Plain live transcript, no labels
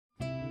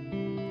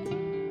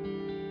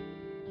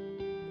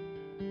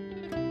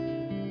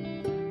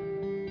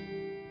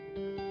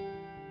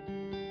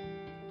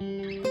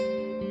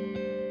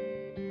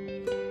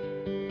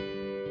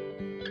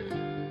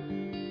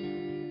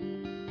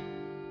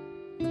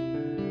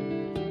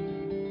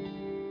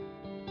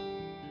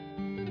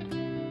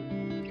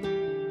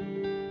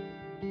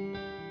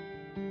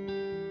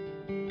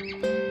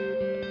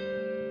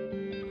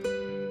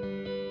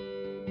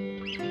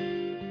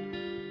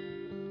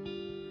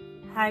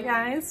Hi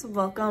guys,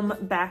 welcome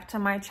back to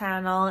my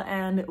channel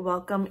and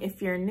welcome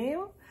if you're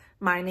new.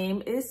 My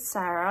name is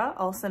Sarah,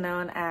 also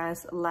known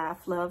as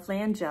Laugh Love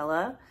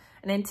Langella,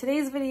 and in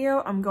today's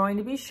video I'm going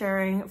to be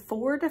sharing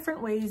 4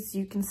 different ways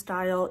you can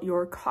style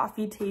your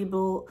coffee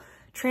table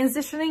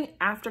transitioning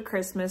after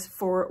Christmas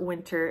for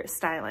winter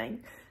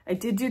styling. I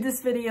did do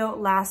this video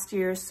last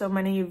year, so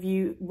many of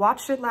you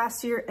watched it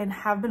last year and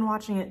have been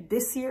watching it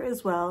this year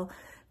as well.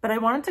 But I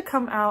wanted to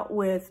come out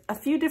with a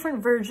few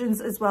different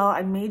versions as well.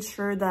 I made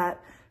sure that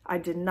I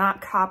did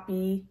not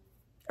copy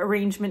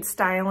arrangement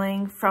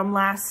styling from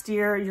last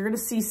year. You're gonna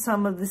see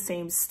some of the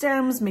same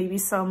stems, maybe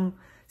some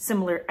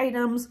similar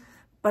items,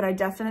 but I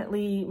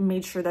definitely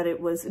made sure that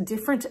it was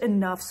different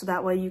enough so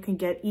that way you can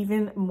get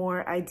even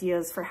more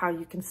ideas for how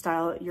you can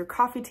style your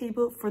coffee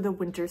table for the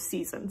winter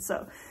season.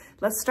 So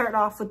let's start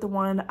off with the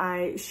one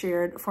I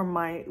shared for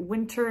my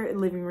winter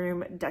living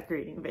room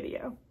decorating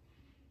video.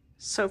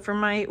 So for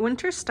my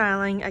winter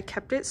styling, I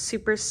kept it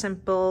super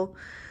simple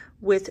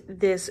with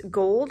this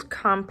gold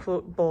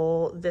compote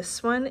bowl.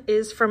 This one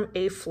is from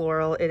A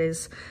Floral. It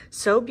is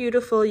so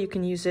beautiful. You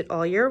can use it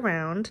all year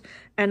round.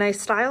 And I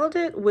styled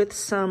it with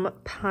some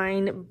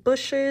pine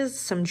bushes,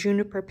 some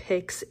juniper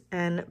picks,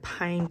 and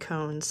pine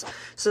cones.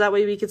 So that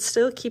way we could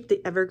still keep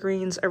the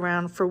evergreens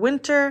around for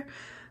winter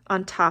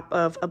on top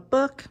of a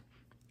book.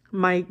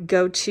 My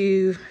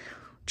go-to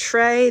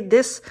tray,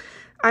 this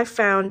I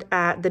found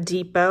at the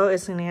Depot.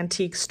 It's an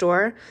antique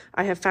store.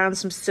 I have found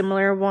some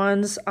similar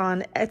ones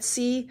on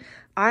Etsy.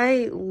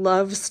 I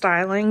love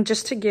styling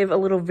just to give a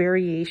little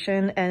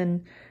variation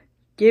and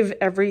give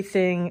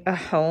everything a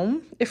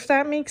home, if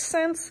that makes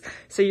sense.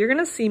 So you're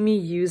gonna see me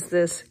use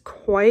this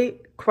quite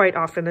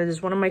often. It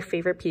is one of my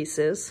favorite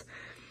pieces.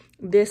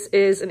 This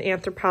is an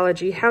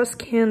Anthropologie house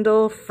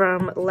candle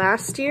from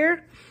last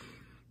year.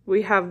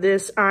 We have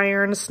this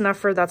iron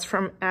snuffer that's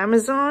from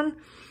Amazon.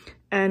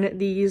 And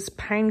these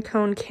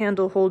Pinecone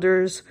candle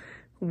holders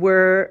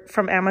were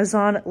from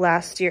Amazon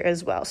last year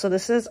as well. So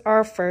this is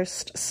our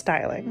first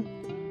styling.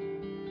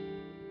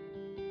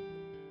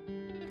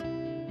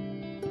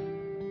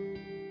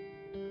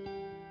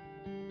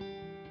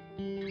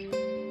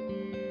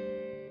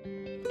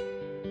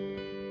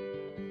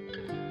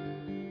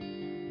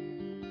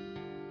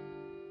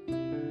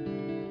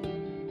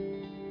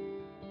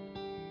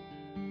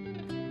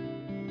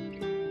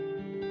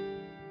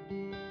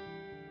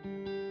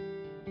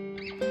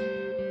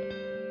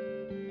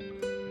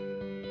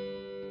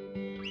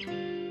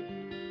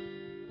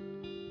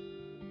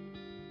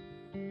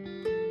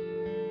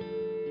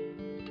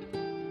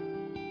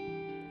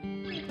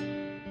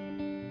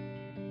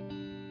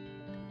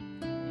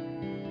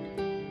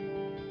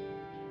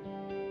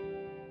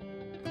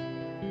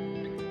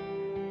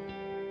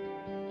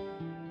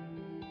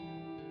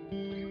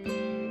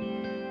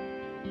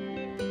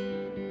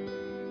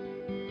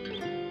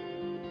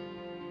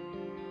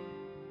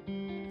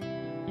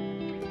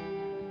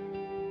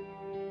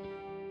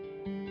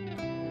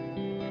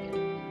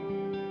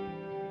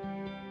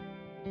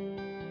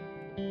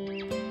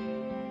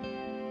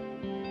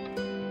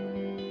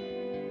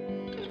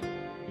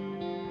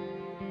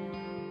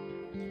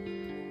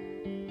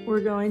 We're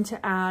going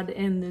to add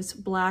in this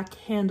black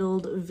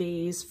handled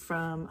vase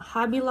from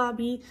Hobby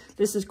Lobby.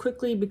 This has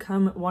quickly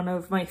become one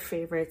of my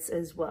favorites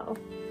as well.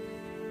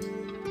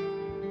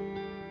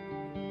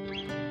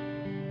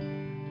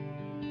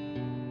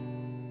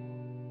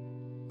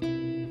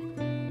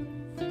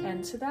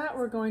 And to that,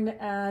 we're going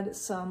to add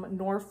some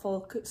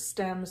Norfolk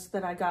stems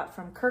that I got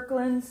from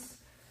Kirkland's.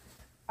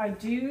 I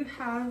do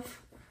have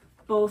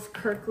both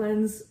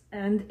Kirkland's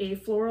and A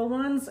Floral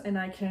ones, and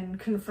I can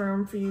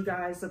confirm for you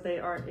guys that they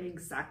are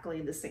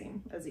exactly the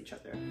same as each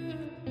other.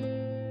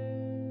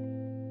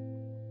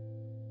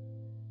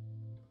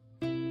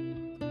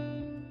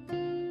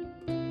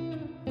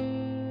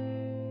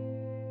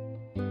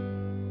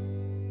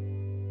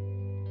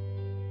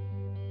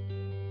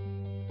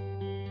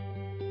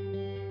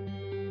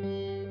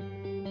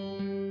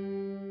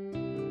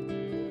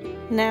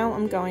 Now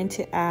I'm going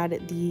to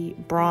add the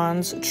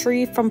bronze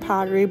tree from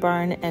Pottery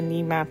Barn and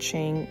the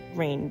matching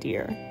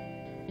reindeer.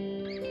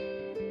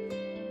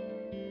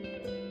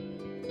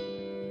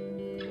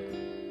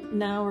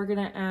 Now we're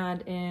gonna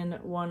add in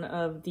one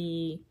of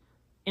the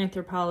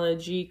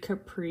Anthropologie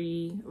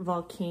Capri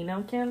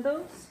volcano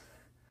candles.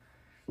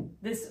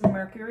 This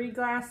mercury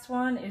glass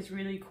one is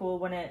really cool.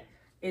 When it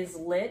is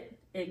lit,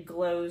 it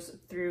glows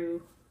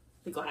through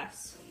the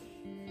glass.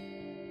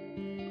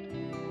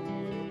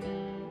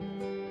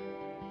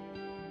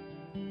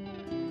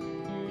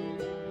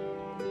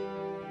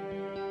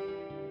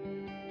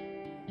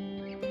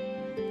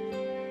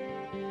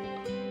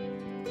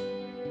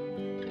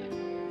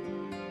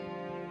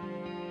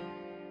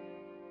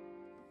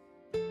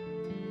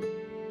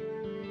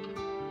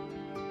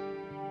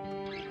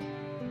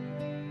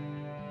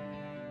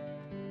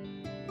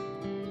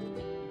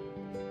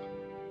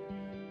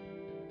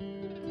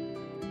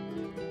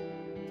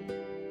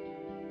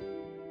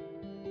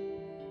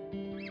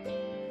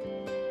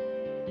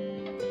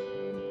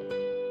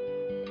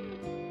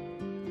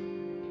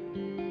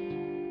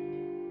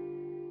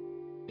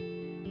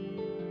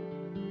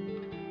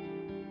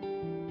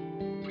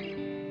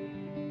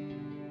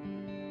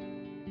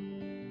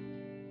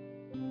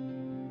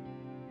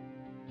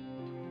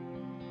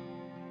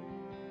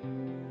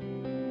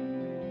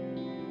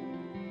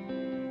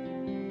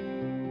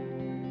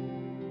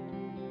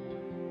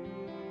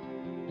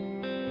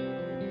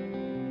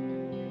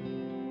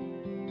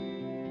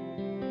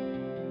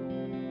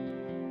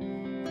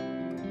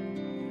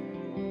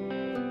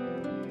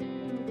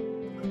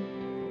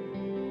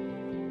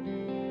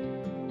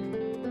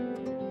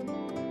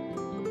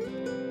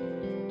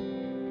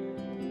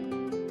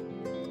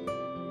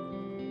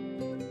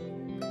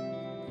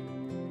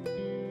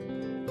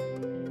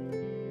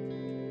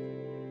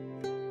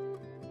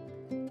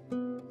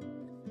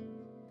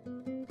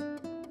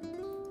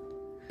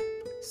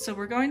 So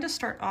we're going to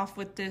start off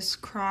with this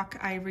crock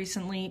I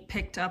recently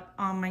picked up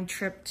on my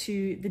trip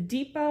to the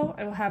depot.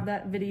 I will have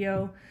that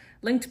video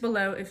linked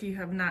below if you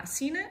have not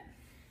seen it.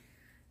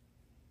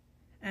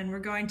 And we're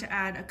going to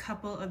add a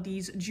couple of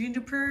these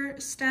juniper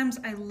stems.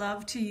 I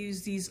love to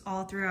use these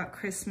all throughout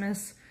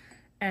Christmas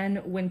and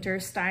winter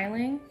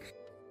styling.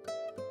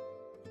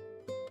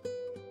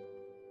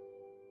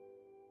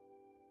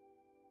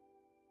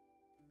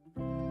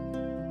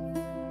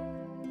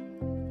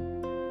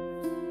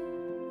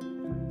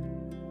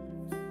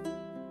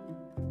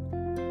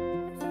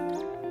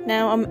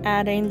 Now I'm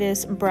adding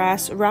this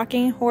brass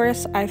rocking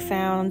horse I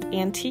found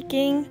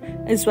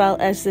antiquing, as well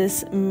as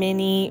this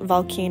mini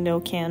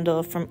volcano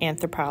candle from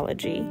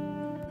Anthropologie.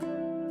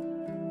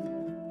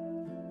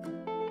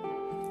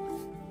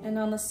 And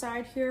on the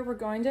side here, we're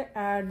going to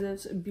add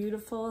this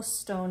beautiful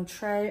stone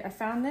tray. I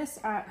found this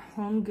at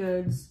Home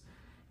Goods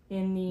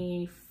in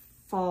the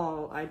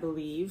fall, I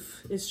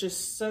believe. It's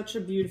just such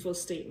a beautiful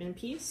statement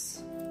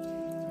piece.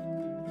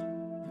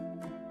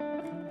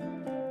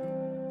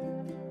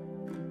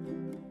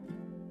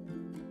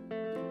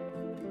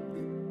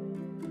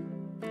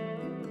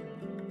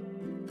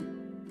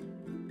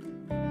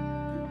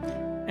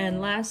 And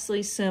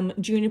lastly, some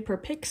juniper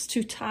picks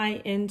to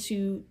tie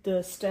into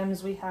the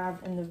stems we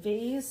have in the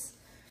vase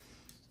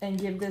and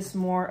give this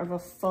more of a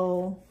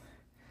full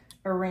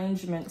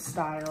arrangement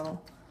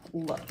style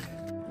look.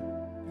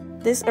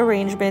 This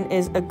arrangement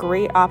is a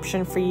great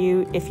option for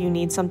you if you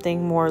need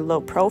something more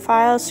low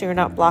profile, so you're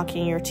not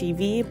blocking your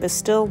TV, but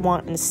still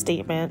want a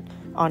statement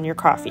on your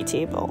coffee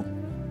table.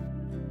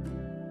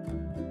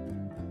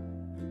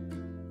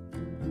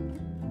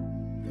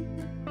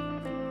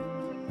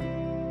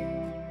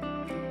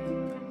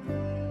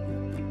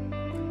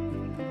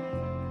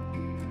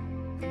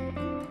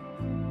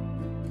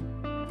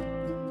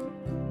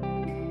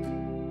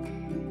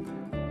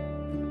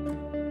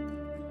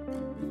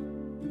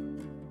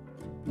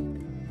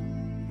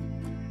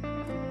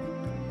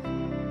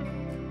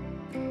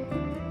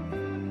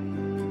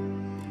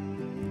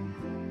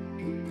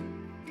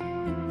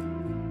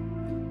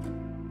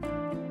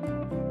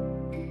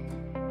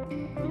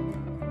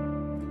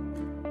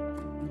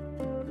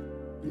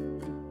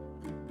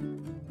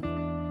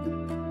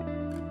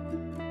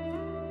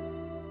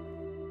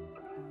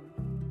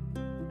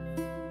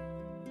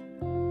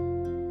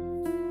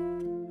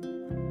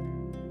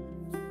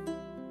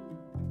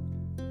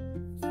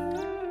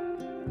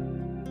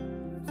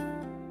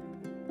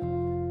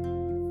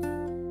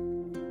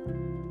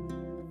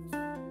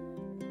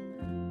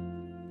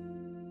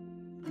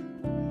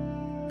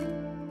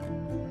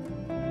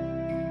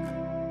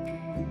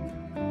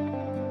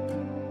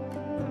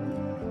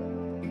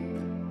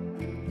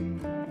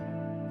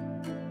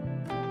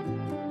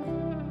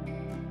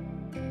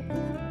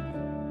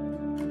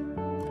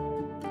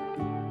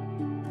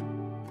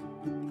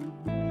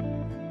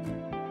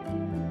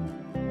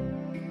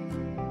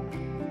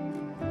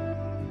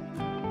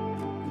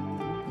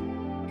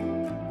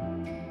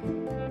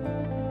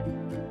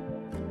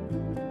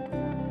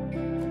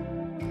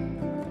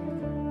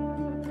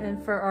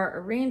 For our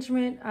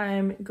arrangement,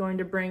 I'm going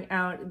to bring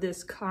out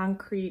this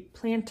concrete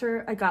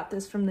planter. I got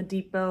this from the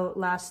depot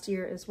last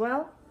year as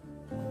well.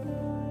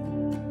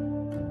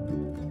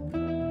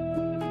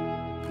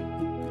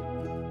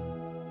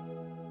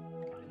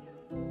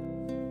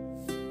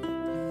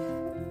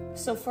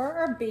 So for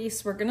our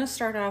base, we're gonna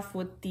start off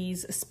with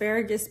these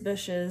asparagus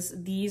bushes.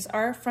 These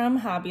are from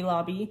Hobby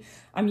Lobby.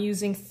 I'm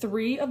using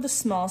 3 of the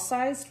small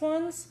sized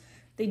ones.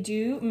 They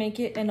do make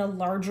it in a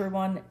larger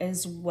one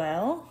as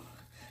well.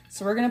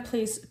 So we're gonna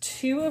place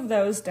 2 of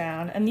those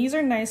down, and these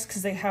are nice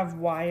because they have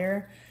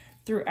wire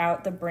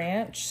throughout the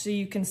branch, so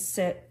you can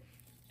sit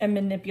and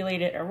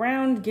manipulate it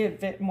around,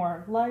 give it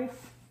more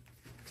life.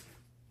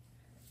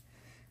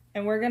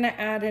 And we're gonna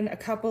add in a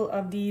couple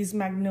of these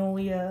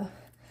Magnolia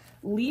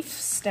leaf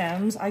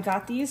stems. I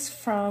got these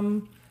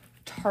from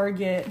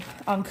Target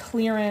on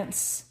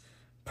clearance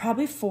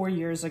probably 4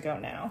 years ago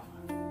now.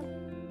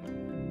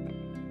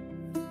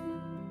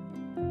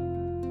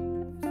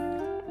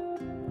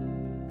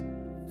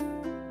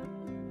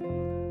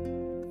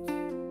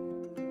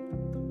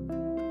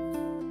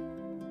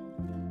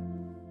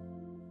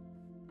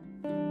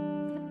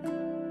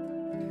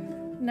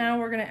 Now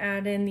we're gonna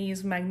add in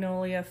these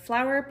Magnolia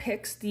flower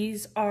picks.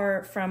 These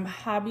are from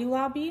Hobby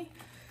Lobby.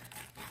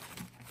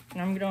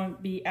 And I'm gonna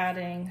be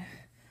adding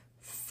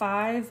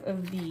 5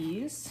 of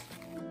these.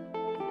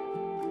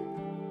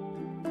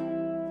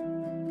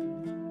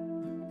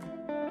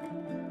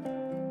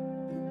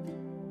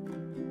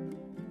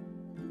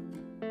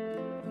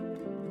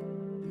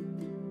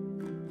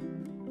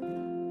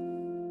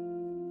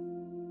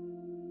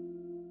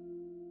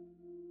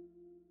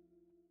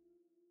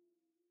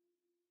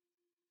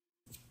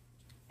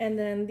 And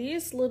then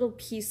these little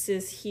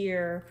pieces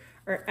here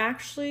are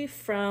actually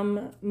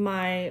from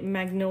my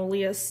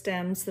Magnolia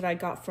stems that I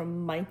got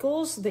from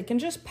Michael's. They can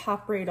just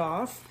pop right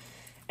off,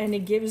 and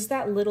it gives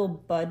that little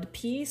bud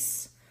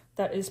piece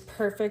that is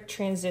perfect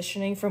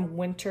transitioning from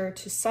winter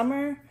to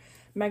summer,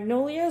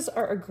 Magnolias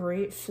are a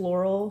great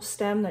floral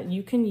stem that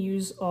you can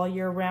use all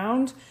year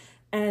round,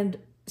 and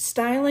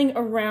styling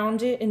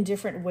around it in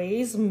different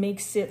ways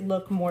makes it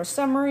look more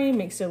summery,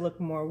 makes it look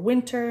more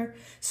winter.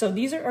 So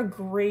these are a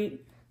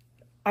great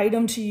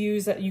item to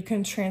use that you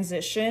can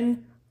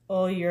transition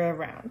all year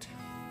around.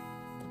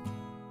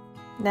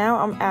 Now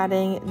I'm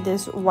adding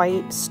this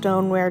white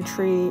stoneware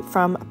tree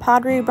from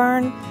Pottery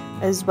Barn,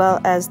 as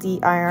well as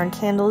the iron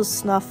candles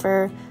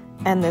snuffer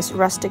and this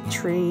rustic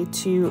tree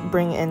to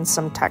bring in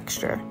some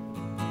texture.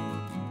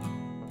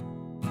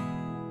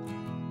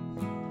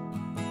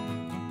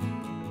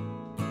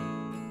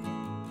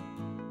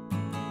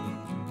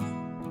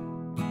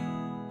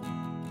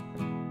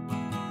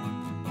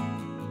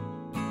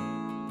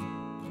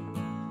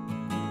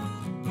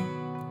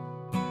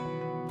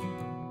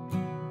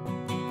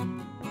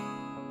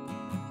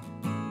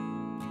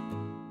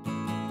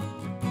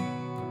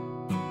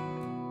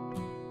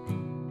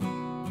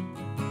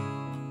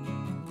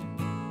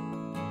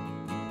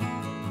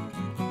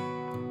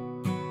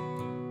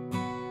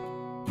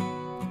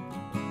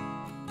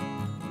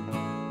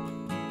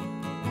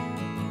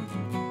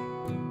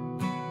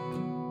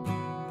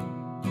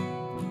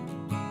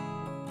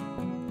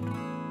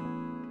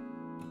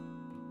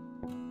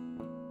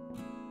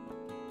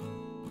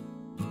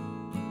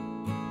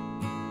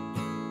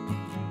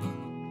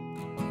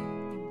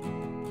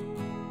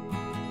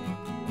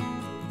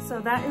 So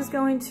that is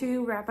going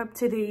to wrap up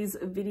today's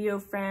video,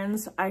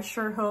 friends. I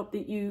sure hope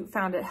that you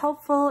found it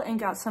helpful and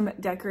got some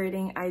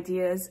decorating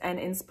ideas and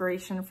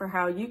inspiration for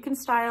how you can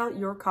style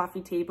your coffee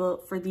table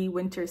for the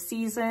winter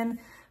season.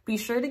 Be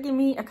sure to give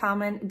me a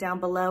comment down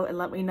below and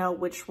let me know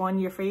which one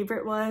your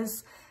favorite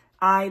was.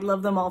 I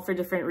love them all for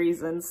different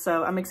reasons,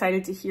 so I'm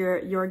excited to hear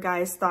your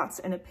guys' thoughts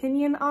and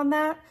opinion on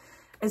that.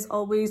 As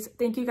always,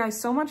 thank you guys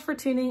so much for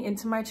tuning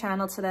into my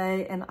channel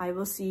today, and I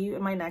will see you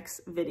in my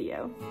next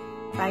video.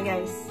 Bye,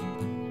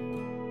 guys.